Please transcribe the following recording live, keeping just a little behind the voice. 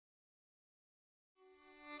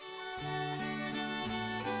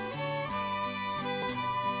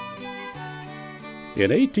In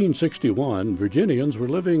 1861, Virginians were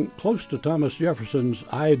living close to Thomas Jefferson's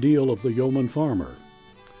ideal of the yeoman farmer.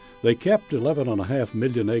 They kept 11.5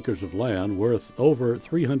 million acres of land worth over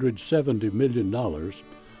 $370 million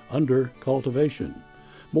under cultivation,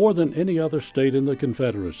 more than any other state in the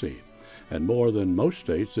Confederacy, and more than most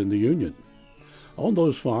states in the Union. On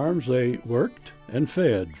those farms, they worked and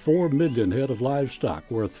fed 4 million head of livestock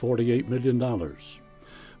worth $48 million.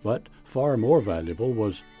 But far more valuable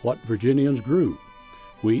was what Virginians grew.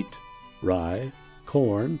 Wheat, rye,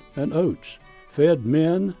 corn, and oats fed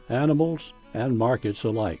men, animals, and markets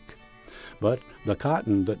alike. But the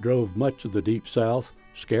cotton that drove much of the Deep South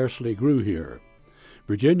scarcely grew here.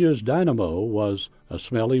 Virginia's dynamo was a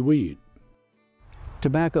smelly weed.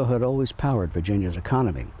 Tobacco had always powered Virginia's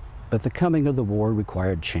economy, but the coming of the war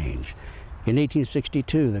required change. In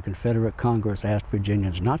 1862, the Confederate Congress asked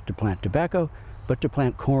Virginians not to plant tobacco, but to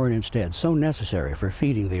plant corn instead, so necessary for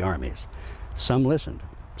feeding the armies. Some listened,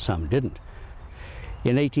 some didn't.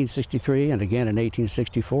 In 1863 and again in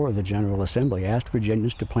 1864, the General Assembly asked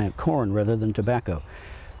Virginians to plant corn rather than tobacco.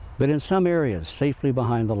 But in some areas, safely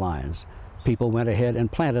behind the lines, people went ahead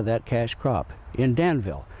and planted that cash crop. In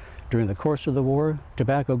Danville, during the course of the war,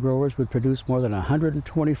 tobacco growers would produce more than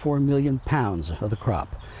 124 million pounds of the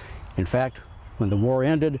crop. In fact, when the war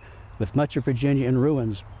ended, with much of Virginia in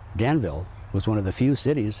ruins, Danville was one of the few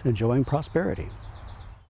cities enjoying prosperity.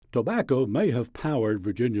 Tobacco may have powered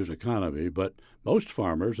Virginia's economy, but most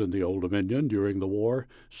farmers in the Old Dominion during the war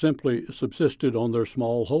simply subsisted on their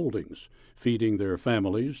small holdings, feeding their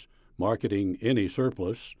families, marketing any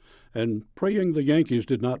surplus, and praying the Yankees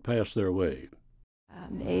did not pass their way.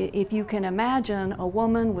 If you can imagine a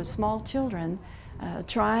woman with small children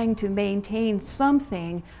trying to maintain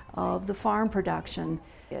something of the farm production,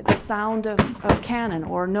 the sound of cannon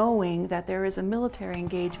or knowing that there is a military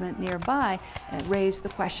engagement nearby raised the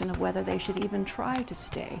question of whether they should even try to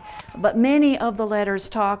stay. But many of the letters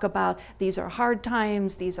talk about these are hard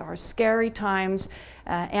times, these are scary times,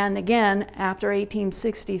 and again, after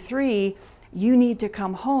 1863, you need to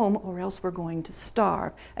come home or else we're going to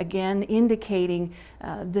starve, again indicating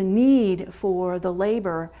the need for the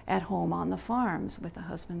labor at home on the farms with the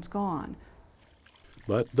husbands gone.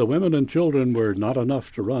 But the women and children were not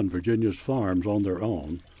enough to run Virginia's farms on their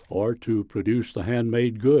own or to produce the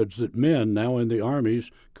handmade goods that men now in the armies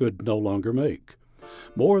could no longer make.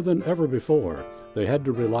 More than ever before, they had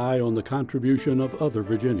to rely on the contribution of other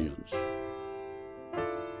Virginians.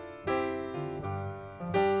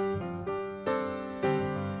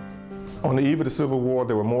 On the eve of the Civil War,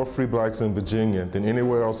 there were more free blacks in Virginia than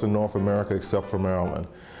anywhere else in North America except for Maryland.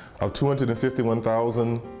 Of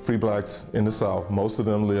 251,000 free blacks in the South, most of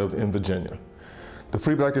them lived in Virginia. The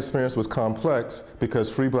free black experience was complex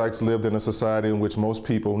because free blacks lived in a society in which most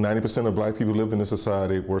people, 90% of black people lived in the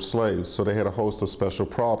society, were slaves. So they had a host of special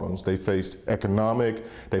problems. They faced economic,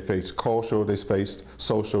 they faced cultural, they faced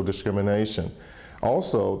social discrimination.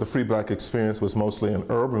 Also, the free black experience was mostly an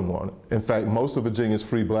urban one. In fact, most of Virginia's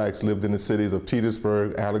free blacks lived in the cities of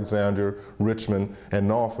Petersburg, Alexander, Richmond, and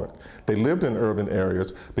Norfolk. They lived in urban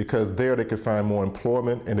areas because there they could find more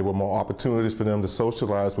employment and there were more opportunities for them to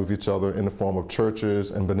socialize with each other in the form of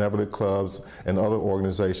churches and benevolent clubs and other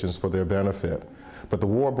organizations for their benefit. But the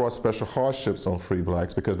war brought special hardships on free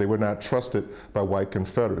blacks because they were not trusted by white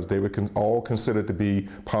Confederates. They were all considered to be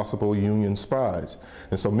possible Union spies.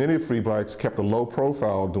 And so many free blacks kept a low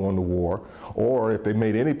profile during the war, or if they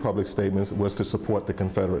made any public statements, was to support the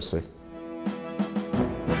Confederacy.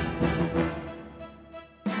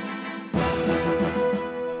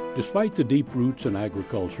 Despite the deep roots in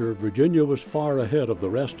agriculture, Virginia was far ahead of the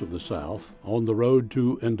rest of the South on the road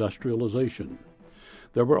to industrialization.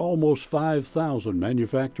 There were almost 5,000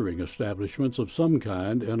 manufacturing establishments of some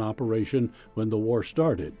kind in operation when the war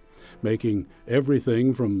started, making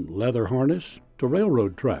everything from leather harness to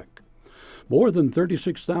railroad track. More than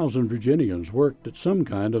 36,000 Virginians worked at some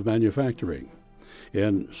kind of manufacturing.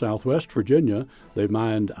 In Southwest Virginia, they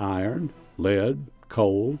mined iron, lead,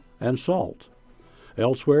 coal, and salt.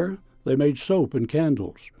 Elsewhere, they made soap and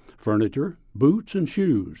candles, furniture, boots and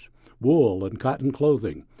shoes, wool and cotton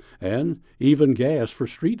clothing, and even gas for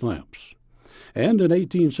street lamps. And in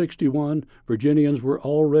 1861, Virginians were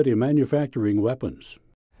already manufacturing weapons.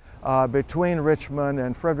 Between Richmond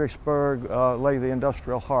and Fredericksburg lay the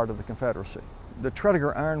industrial heart of the Confederacy. The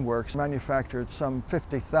Tredegar Iron Works manufactured some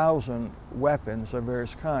 50,000 weapons of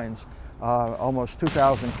various kinds. Almost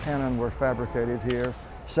 2,000 cannon were fabricated here,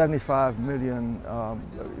 75 million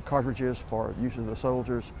cartridges for use of the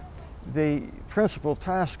soldiers. The principal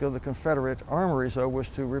task of the Confederate armories, though, was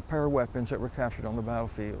to repair weapons that were captured on the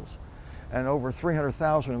battlefields. And over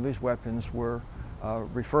 300,000 of these weapons were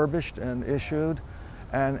refurbished and issued.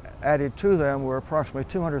 and added to them were approximately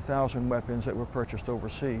 200,000 weapons that were purchased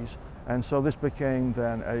overseas. And so this became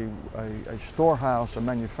then a storehouse, a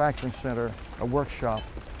manufacturing center, a workshop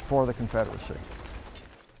for the Confederacy.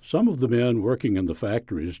 Some of the men working in the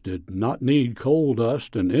factories did not need coal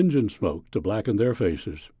dust and engine smoke to blacken their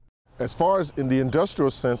faces. As far as in the industrial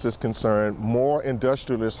sense is concerned, more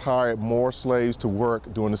industrialists hired more slaves to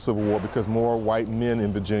work during the Civil War because more white men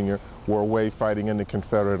in Virginia were away fighting in the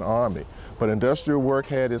Confederate Army. But industrial work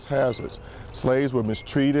had its hazards. Slaves were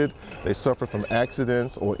mistreated, they suffered from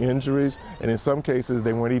accidents or injuries, and in some cases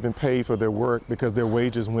they weren't even paid for their work because their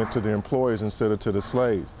wages went to their employers instead of to the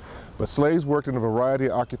slaves. But slaves worked in a variety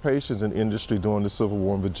of occupations in industry during the Civil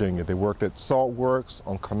War in Virginia. They worked at salt works,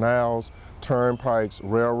 on canals, turnpikes,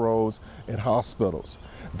 railroads, and hospitals.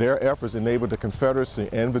 Their efforts enabled the Confederacy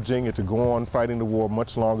and Virginia to go on fighting the war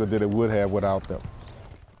much longer than it would have without them.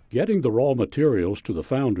 Getting the raw materials to the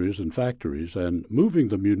foundries and factories and moving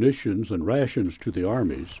the munitions and rations to the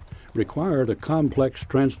armies required a complex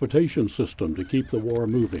transportation system to keep the war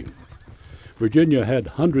moving. Virginia had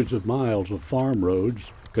hundreds of miles of farm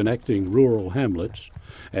roads connecting rural hamlets,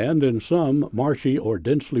 and in some marshy or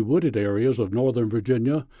densely wooded areas of northern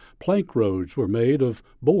Virginia, plank roads were made of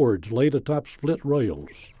boards laid atop split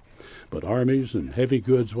rails. But armies and heavy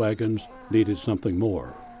goods wagons needed something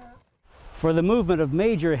more. For the movement of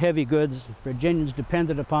major heavy goods, Virginians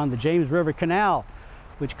depended upon the James River Canal,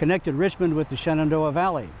 which connected Richmond with the Shenandoah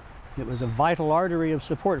Valley. It was a vital artery of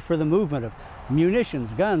support for the movement of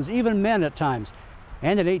munitions, guns, even men at times.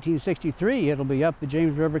 And in 1863, it'll be up the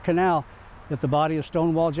James River Canal that the body of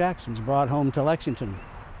Stonewall Jackson's brought home to Lexington.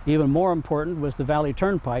 Even more important was the Valley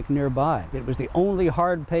Turnpike nearby. It was the only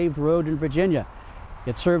hard-paved road in Virginia.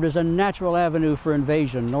 It served as a natural avenue for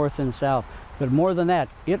invasion north and south. But more than that,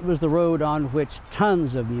 it was the road on which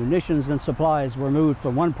tons of munitions and supplies were moved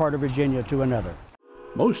from one part of Virginia to another.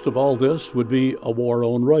 Most of all this would be a war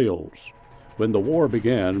on rails. When the war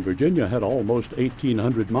began, Virginia had almost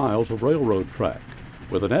 1,800 miles of railroad track,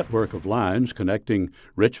 with a network of lines connecting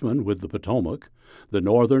Richmond with the Potomac, the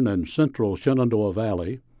northern and central Shenandoah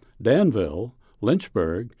Valley, Danville,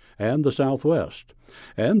 Lynchburg, and the Southwest.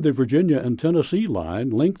 And the Virginia and Tennessee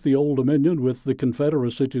line linked the Old Dominion with the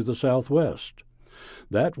Confederacy to the Southwest.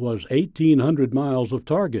 That was 1,800 miles of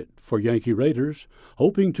target for Yankee raiders,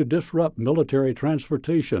 hoping to disrupt military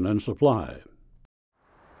transportation and supply.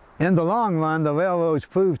 In the long run, the railroads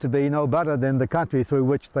proved to be no better than the country through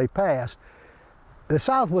which they passed. The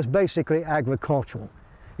South was basically agricultural.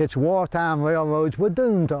 Its wartime railroads were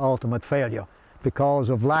doomed to ultimate failure because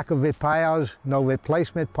of lack of repairs, no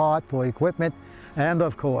replacement part for equipment, and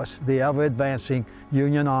of course, the ever-advancing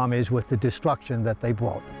Union armies with the destruction that they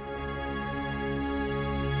brought.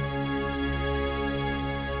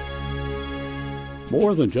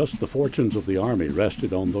 More than just the fortunes of the Army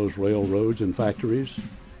rested on those railroads and factories.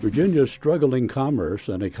 Virginia's struggling commerce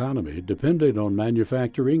and economy depended on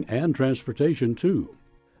manufacturing and transportation, too.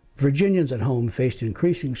 Virginians at home faced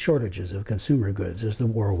increasing shortages of consumer goods as the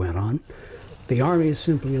war went on. The Army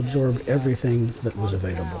simply absorbed everything that was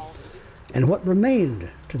available. And what remained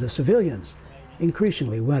to the civilians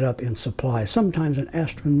increasingly went up in supply, sometimes in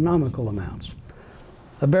astronomical amounts.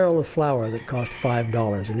 A barrel of flour that cost $5 in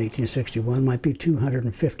 1861 might be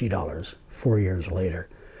 $250 4 years later.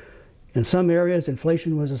 In some areas,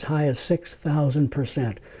 inflation was as high as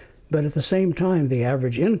 6,000%, but at the same time, the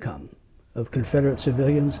average income of Confederate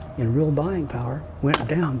civilians in real buying power went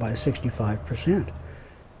down by 65%.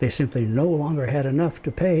 They simply no longer had enough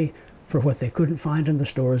to pay for what they couldn't find in the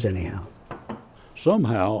stores anyhow.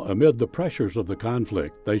 Somehow, amid the pressures of the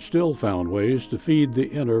conflict, they still found ways to feed the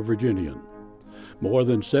inner Virginian. More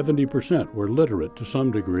than 70% were literate to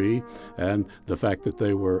some degree, and the fact that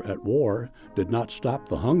they were at war did not stop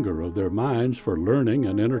the hunger of their minds for learning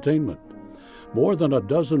and entertainment. More than a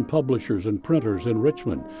dozen publishers and printers in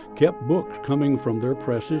Richmond kept books coming from their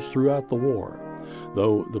presses throughout the war,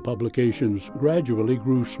 though the publications gradually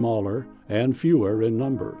grew smaller and fewer in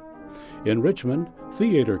number. In Richmond,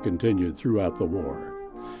 theater continued throughout the war.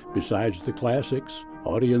 Besides the classics,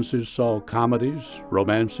 audiences saw comedies,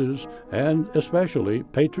 romances, and especially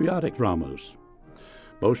patriotic dramas.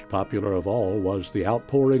 Most popular of all was the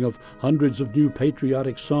outpouring of hundreds of new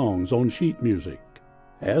patriotic songs on sheet music.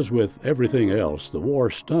 As with everything else, the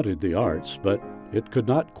war stunted the arts, but it could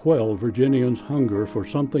not quell Virginians' hunger for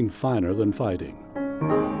something finer than fighting.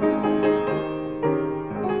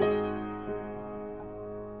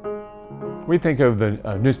 We think of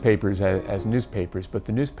the newspapers as newspapers, but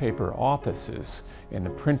the newspaper offices and the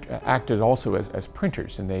print acted also as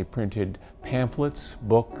printers, and they printed pamphlets,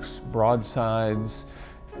 books, broadsides,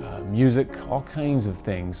 music, all kinds of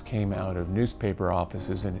things came out of newspaper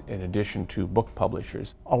offices in addition to book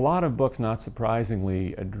publishers. A lot of books, not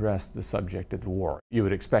surprisingly, addressed the subject of the war. You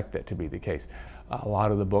would expect that to be the case. A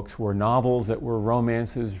lot of the books were novels that were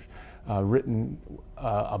romances written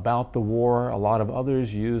about the war. A lot of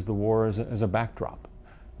others used the war as a backdrop.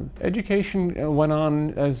 Education went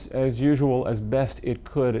on as usual, as best it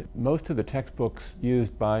could. Most of the textbooks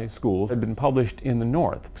used by schools had been published in the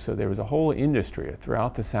North, so there was a whole industry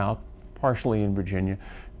throughout the South, partially in Virginia,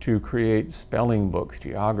 to create spelling books,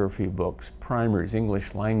 geography books, primers,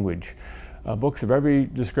 English language, books of every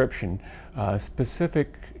description,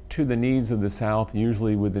 specific to the needs of the South,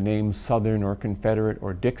 usually with the names Southern or Confederate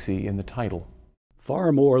or Dixie in the title.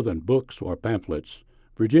 Far more than books or pamphlets,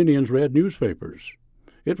 Virginians read newspapers.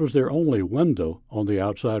 It was their only window on the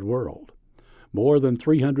outside world. More than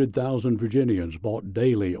 300,000 Virginians bought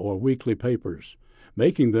daily or weekly papers,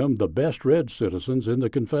 making them the best-read citizens in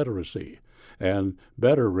the Confederacy, and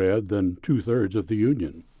better read than two-thirds of the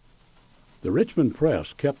Union. The Richmond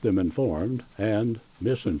press kept them informed and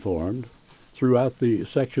misinformed throughout the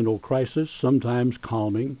sectional crisis, sometimes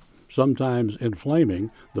calming, sometimes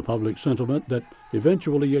inflaming the public sentiment that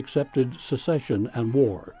eventually accepted secession and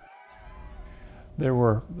war. There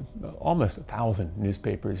were almost 1,000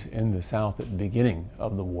 newspapers in the South at the beginning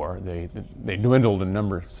of the war. They dwindled in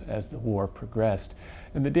numbers as the war progressed.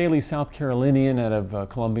 And the Daily South Carolinian out of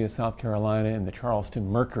Columbia, South Carolina, and the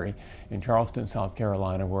Charleston Mercury in Charleston, South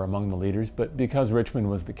Carolina were among the leaders. But because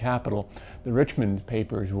Richmond was the capital, the Richmond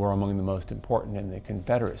papers were among the most important in the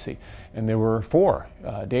Confederacy. And there were 4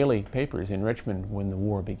 daily papers in Richmond when the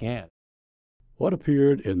war began. What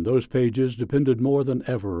appeared in those pages depended more than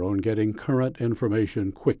ever on getting current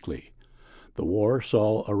information quickly. The war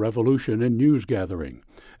saw a revolution in news gathering,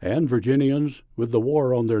 and Virginians, with the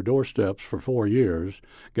war on their doorsteps for 4 years,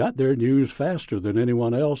 got their news faster than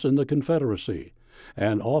anyone else in the Confederacy,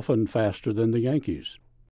 and often faster than the Yankees.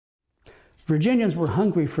 Virginians were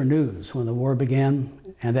hungry for news when the war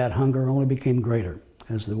began, and that hunger only became greater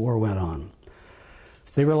as the war went on.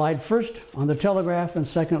 They relied first on the telegraph and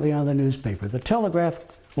secondly on the newspaper. The telegraph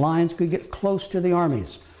lines could get close to the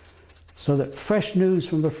armies so that fresh news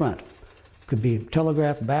from the front could be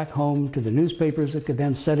telegraphed back home to the newspapers that could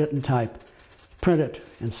then set it in type, print it,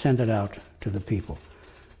 and send it out to the people.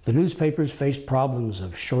 The newspapers faced problems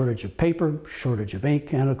of shortage of paper, shortage of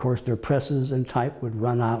ink, and of course their presses and type would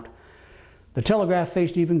run out. The telegraph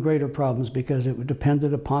faced even greater problems because it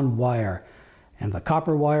depended upon wire. And the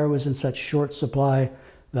copper wire was in such short supply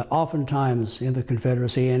that oftentimes in the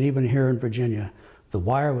Confederacy and even here in Virginia, the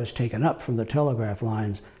wire was taken up from the telegraph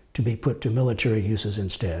lines to be put to military uses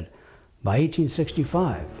instead. By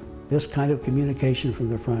 1865, this kind of communication from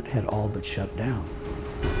the front had all but shut down.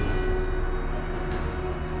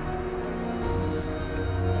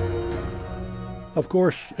 Of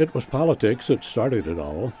course, it was politics that started it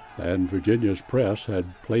all, and Virginia's press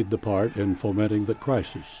had played the part in fomenting the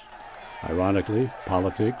crisis. Ironically,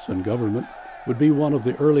 politics and government would be one of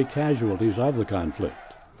the early casualties of the conflict.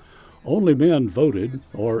 Only men voted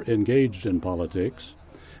or engaged in politics,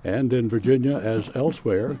 and in Virginia as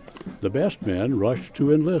elsewhere, the best men rushed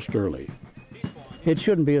to enlist early. It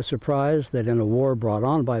shouldn't be a surprise that in a war brought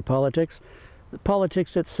on by politics, the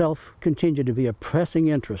politics itself continued to be a pressing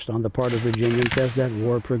interest on the part of Virginians as that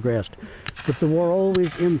war progressed. But the war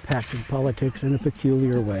always impacted politics in a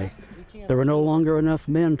peculiar way. There were no longer enough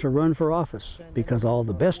men to run for office because all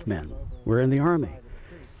the best men were in the Army.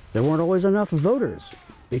 There weren't always enough voters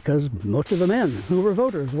because most of the men who were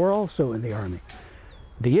voters were also in the Army.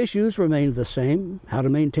 The issues remained the same: how to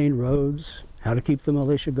maintain roads, how to keep the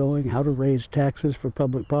militia going, how to raise taxes for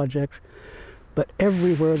public projects. But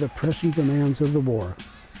everywhere the pressing demands of the war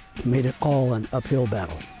made it all an uphill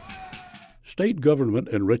battle. State government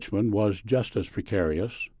in Richmond was just as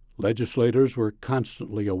precarious. Legislators were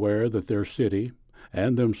constantly aware that their city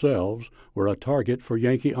and themselves were a target for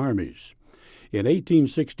Yankee armies. In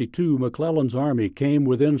 1862, McClellan's army came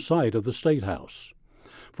within sight of the State House.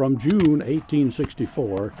 From June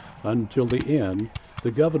 1864 until the end,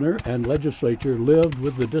 the governor and legislature lived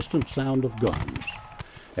with the distant sound of guns.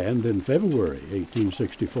 And in February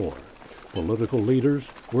 1864, political leaders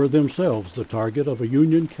were themselves the target of a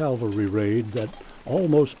Union cavalry raid that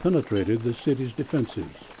almost penetrated the city's defenses.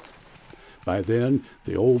 By then,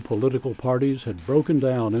 the old political parties had broken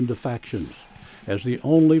down into factions, as the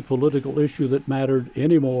only political issue that mattered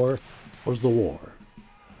anymore was the war.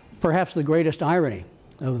 Perhaps the greatest irony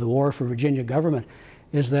of the war for Virginia government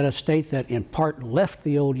is that a state that in part left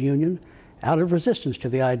the old Union out of resistance to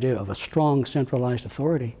the idea of a strong centralized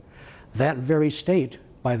authority, that very state,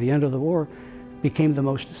 by the end of the war, became the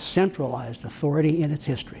most centralized authority in its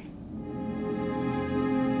history.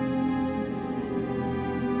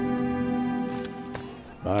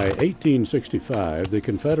 By 1865, the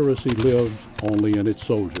Confederacy lived only in its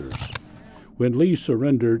soldiers. When Lee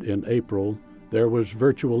surrendered in April, there was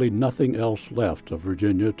virtually nothing else left of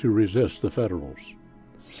Virginia to resist the Federals.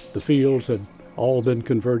 The fields had all been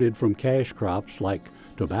converted from cash crops like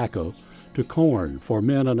tobacco to corn for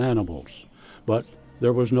men and animals, but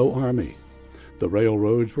there was no army. The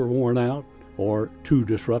railroads were worn out or too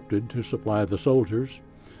disrupted to supply the soldiers,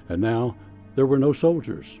 and now there were no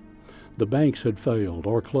soldiers. The banks had failed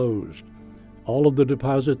or closed. All of the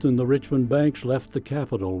deposits in the Richmond banks left the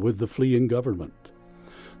capital with the fleeing government.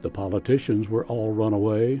 The politicians were all run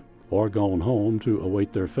away or gone home to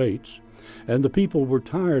await their fates, and the people were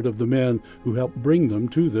tired of the men who helped bring them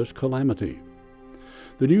to this calamity.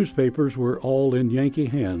 The newspapers were all in Yankee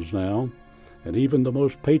hands now, and even the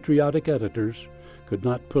most patriotic editors could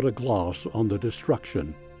not put a gloss on the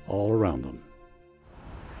destruction all around them.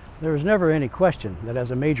 There was never any question that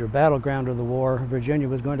as a major battleground of the war, Virginia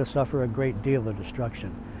was going to suffer a great deal of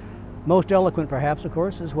destruction. Most eloquent, perhaps, of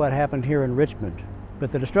course, is what happened here in Richmond.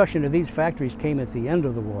 But the destruction of these factories came at the end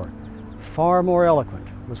of the war. Far more eloquent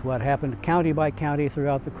was what happened county by county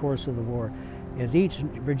throughout the course of the war, as each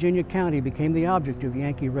Virginia county became the object of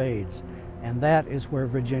Yankee raids. And that is where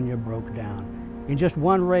Virginia broke down. In just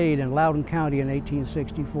one raid in Loudoun County in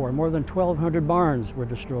 1864, more than 1,200 barns were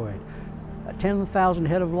destroyed. 10,000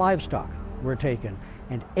 head of livestock were taken,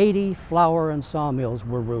 and 80 flour and sawmills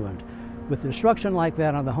were ruined. With destruction like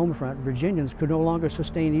that on the home front, Virginians could no longer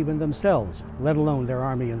sustain even themselves, let alone their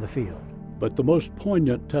army in the field. But the most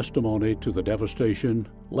poignant testimony to the devastation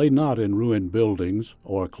lay not in ruined buildings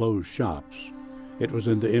or closed shops. It was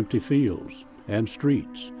in the empty fields and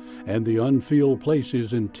streets and the unfilled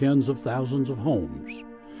places in tens of thousands of homes.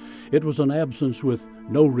 It was an absence with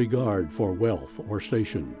no regard for wealth or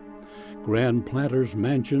station. Grand planters'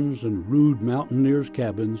 mansions and rude mountaineers'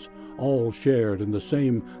 cabins all shared in the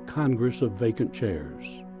same congress of vacant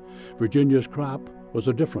chairs. Virginia's crop was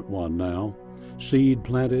a different one now, seed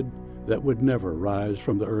planted that would never rise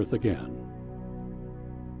from the earth again.